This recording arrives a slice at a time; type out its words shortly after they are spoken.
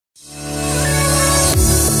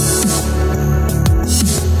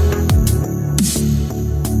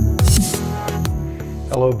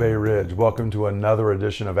Hello, Bay Ridge. Welcome to another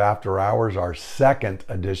edition of After Hours, our second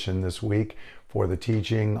edition this week for the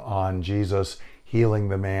teaching on Jesus healing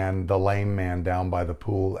the lame man down by the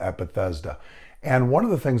pool at Bethesda. And one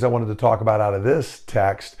of the things I wanted to talk about out of this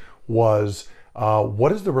text was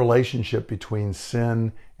what is the relationship between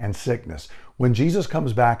sin and sickness? When Jesus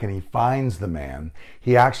comes back and he finds the man,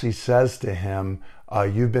 he actually says to him,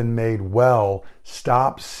 you've been made well,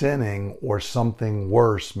 stop sinning or something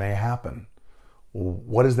worse may happen.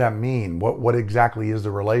 What does that mean? What exactly is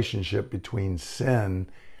the relationship between sin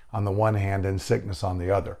on the one hand and sickness on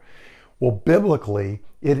the other? Well, biblically,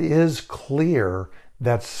 it is clear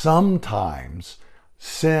that sometimes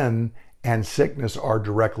sin and sickness are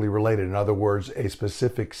directly related. In other words, a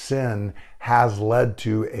specific sin has led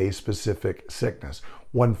to a specific sickness.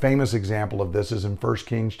 One famous example of this is in 1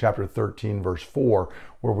 Kings chapter 13, verse 4,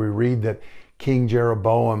 where we read that King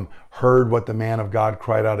Jeroboam heard what the man of God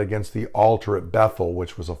cried out against the altar at Bethel,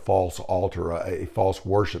 which was a false altar, a false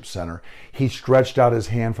worship center. He stretched out his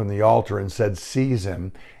hand from the altar and said, "Seize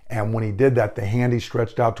him." And when he did that, the hand he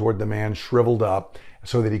stretched out toward the man shriveled up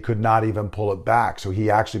so that he could not even pull it back. So he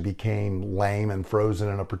actually became lame and frozen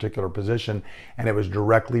in a particular position, and it was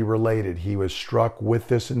directly related. He was struck with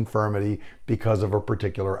this infirmity because of a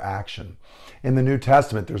particular action. In the New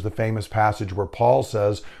Testament, there's the famous passage where Paul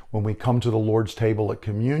says, when we come to the Lord's table at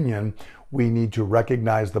communion, we need to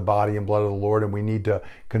recognize the body and blood of the Lord, and we need to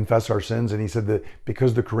confess our sins. And he said that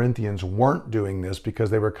because the Corinthians weren't doing this, because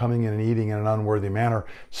they were coming in and eating in an unworthy manner,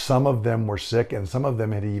 some of them were sick and some of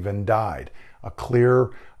them had even died. A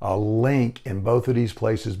clear link in both of these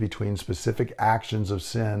places between specific actions of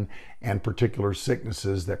sin and particular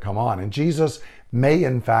sicknesses that come on. And Jesus may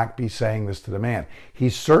in fact be saying this to the man.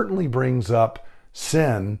 He certainly brings up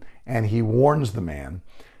sin and he warns the man.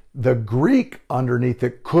 The Greek underneath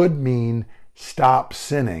it could mean stop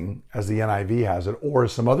sinning, as the NIV has it, or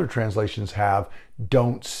as some other translations have,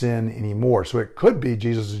 don't sin anymore. So it could be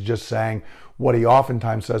Jesus is just saying what he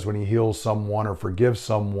oftentimes says when he heals someone or forgives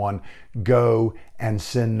someone, go and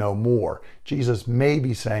sin no more. Jesus may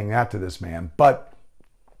be saying that to this man, but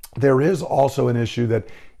there is also an issue that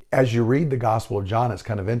as you read the Gospel of John, it's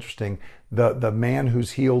kind of interesting. The man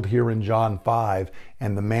who's healed here in John 5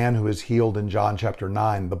 and the man who is healed in John chapter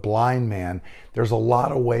 9, the blind man, there's a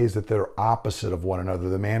lot of ways that they're opposite of one another.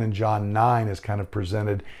 The man in John 9 is kind of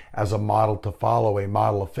presented as a model to follow, a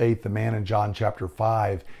model of faith. The man in John chapter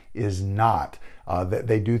 5 is not.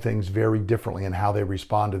 They do things very differently in how they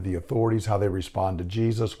respond to the authorities, how they respond to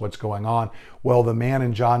Jesus, what's going on. Well, the man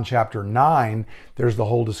in John chapter 9, there's the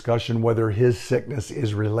whole discussion whether his sickness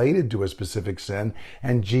is related to a specific sin,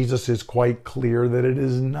 and Jesus is quite clear that it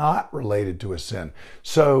is not related to a sin.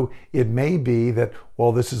 So it may be that,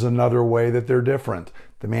 well, this is another way that they're different.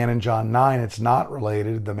 The man in John 9, it's not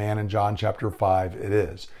related. The man in John chapter 5, it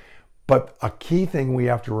is. But a key thing we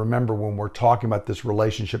have to remember when we're talking about this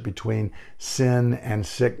relationship between sin and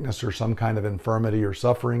sickness or some kind of infirmity or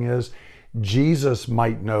suffering is, Jesus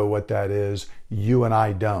might know what that is, you and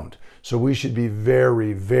I don't. So we should be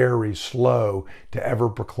very, very slow to ever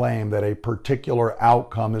proclaim that a particular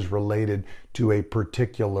outcome is related to a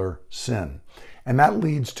particular sin. And that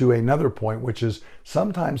leads to another point, which is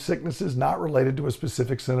sometimes sickness is not related to a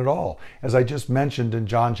specific sin at all. As I just mentioned in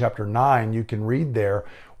John chapter 9, you can read there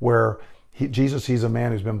where Jesus sees a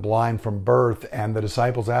man who's been blind from birth, and the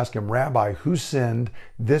disciples ask him, "Rabbi, who sinned,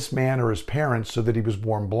 this man or his parents, so that he was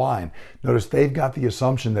born blind?" Notice they've got the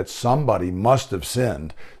assumption that somebody must have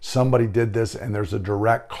sinned. Somebody did this, and there's a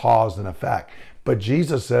direct cause and effect. But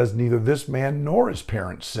Jesus says neither this man nor his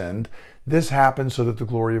parents sinned. This happened so that the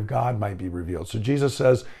glory of God might be revealed. So Jesus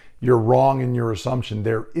says, you're wrong in your assumption.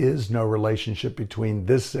 There is no relationship between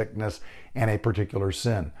this sickness and a particular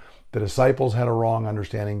sin. The disciples had a wrong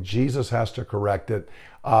understanding. Jesus has to correct it.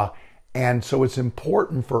 And so it's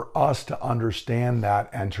important for us to understand that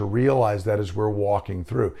and to realize that as we're walking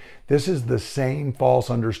through. This is the same false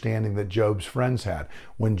understanding that Job's friends had.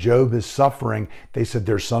 When Job is suffering, they said,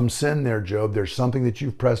 there's some sin there, Job. There's something that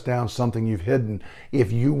you've pressed down, something you've hidden.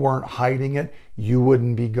 If you weren't hiding it, you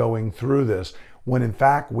wouldn't be going through this. When in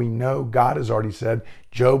fact, we know God has already said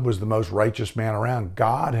Job was the most righteous man around.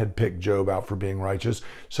 God had picked Job out for being righteous.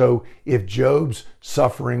 So if Job's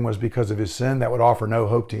suffering was because of his sin, that would offer no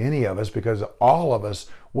hope to any of us, because all of us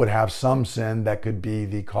would have some sin that could be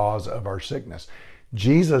the cause of our sickness.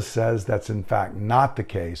 Jesus says that's in fact not the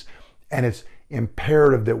case. And it's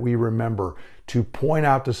imperative that we remember to point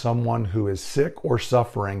out to someone who is sick or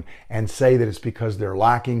suffering and say that it's because they're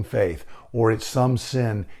lacking faith or it's some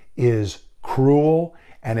sin is cruel,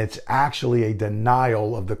 and it's actually a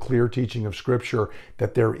denial of the clear teaching of Scripture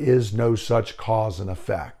that there is no such cause and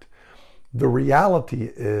effect. The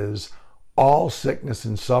reality is all sickness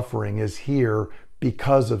and suffering is here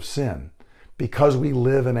because of sin, because we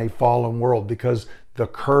live in a fallen world, because the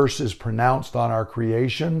curse is pronounced on our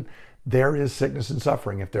creation. There is sickness and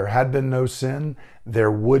suffering. If there had been no sin, there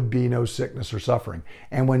would be no sickness or suffering.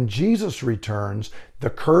 And when Jesus returns, the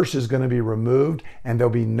curse is going to be removed and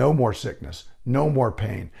there'll be no more sickness, no more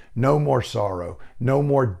pain, no more sorrow, no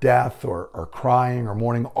more death or crying or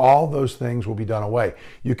mourning. All those things will be done away.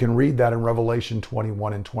 You can read that in Revelation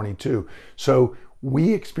 21 and 22. So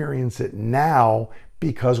we experience it now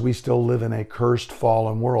because we still live in a cursed,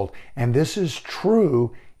 fallen world. And this is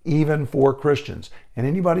true even for Christians. And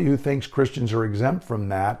anybody who thinks Christians are exempt from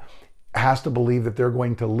that has to believe that they're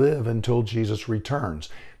going to live until Jesus returns,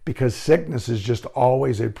 because sickness is just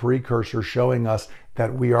always a precursor showing us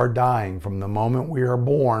that we are dying. From the moment we are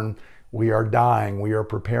born, we are dying. We are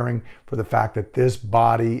preparing for the fact that this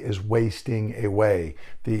body is wasting away.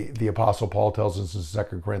 The Apostle Paul tells us in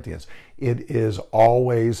 2 Corinthians, it is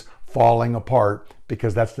always falling apart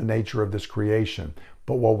because that's the nature of this creation.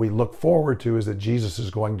 But what we look forward to is that Jesus is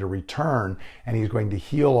going to return and he's going to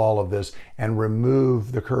heal all of this and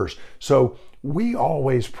remove the curse. So we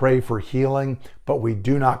always pray for healing, but we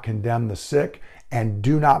do not condemn the sick, and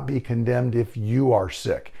do not be condemned if you are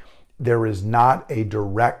sick. There is not a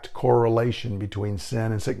direct correlation between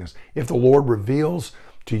sin and sickness. If the Lord reveals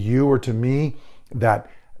to you or to me that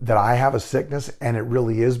I have a sickness and it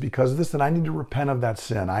really is because of this, then I need to repent of that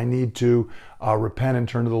sin. I need to repent and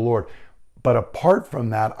turn to the Lord. But apart from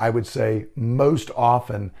that, I would say most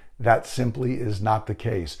often that simply is not the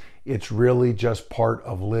case. It's really just part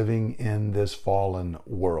of living in this fallen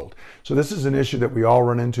world. So this is an issue that we all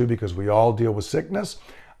run into because we all deal with sickness.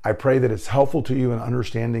 I pray that it's helpful to you in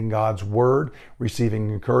understanding God's word, receiving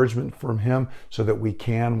encouragement from him so that we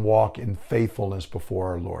can walk in faithfulness before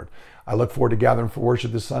our Lord. I look forward to gathering for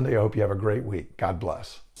worship this Sunday. I hope you have a great week. God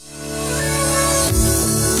bless.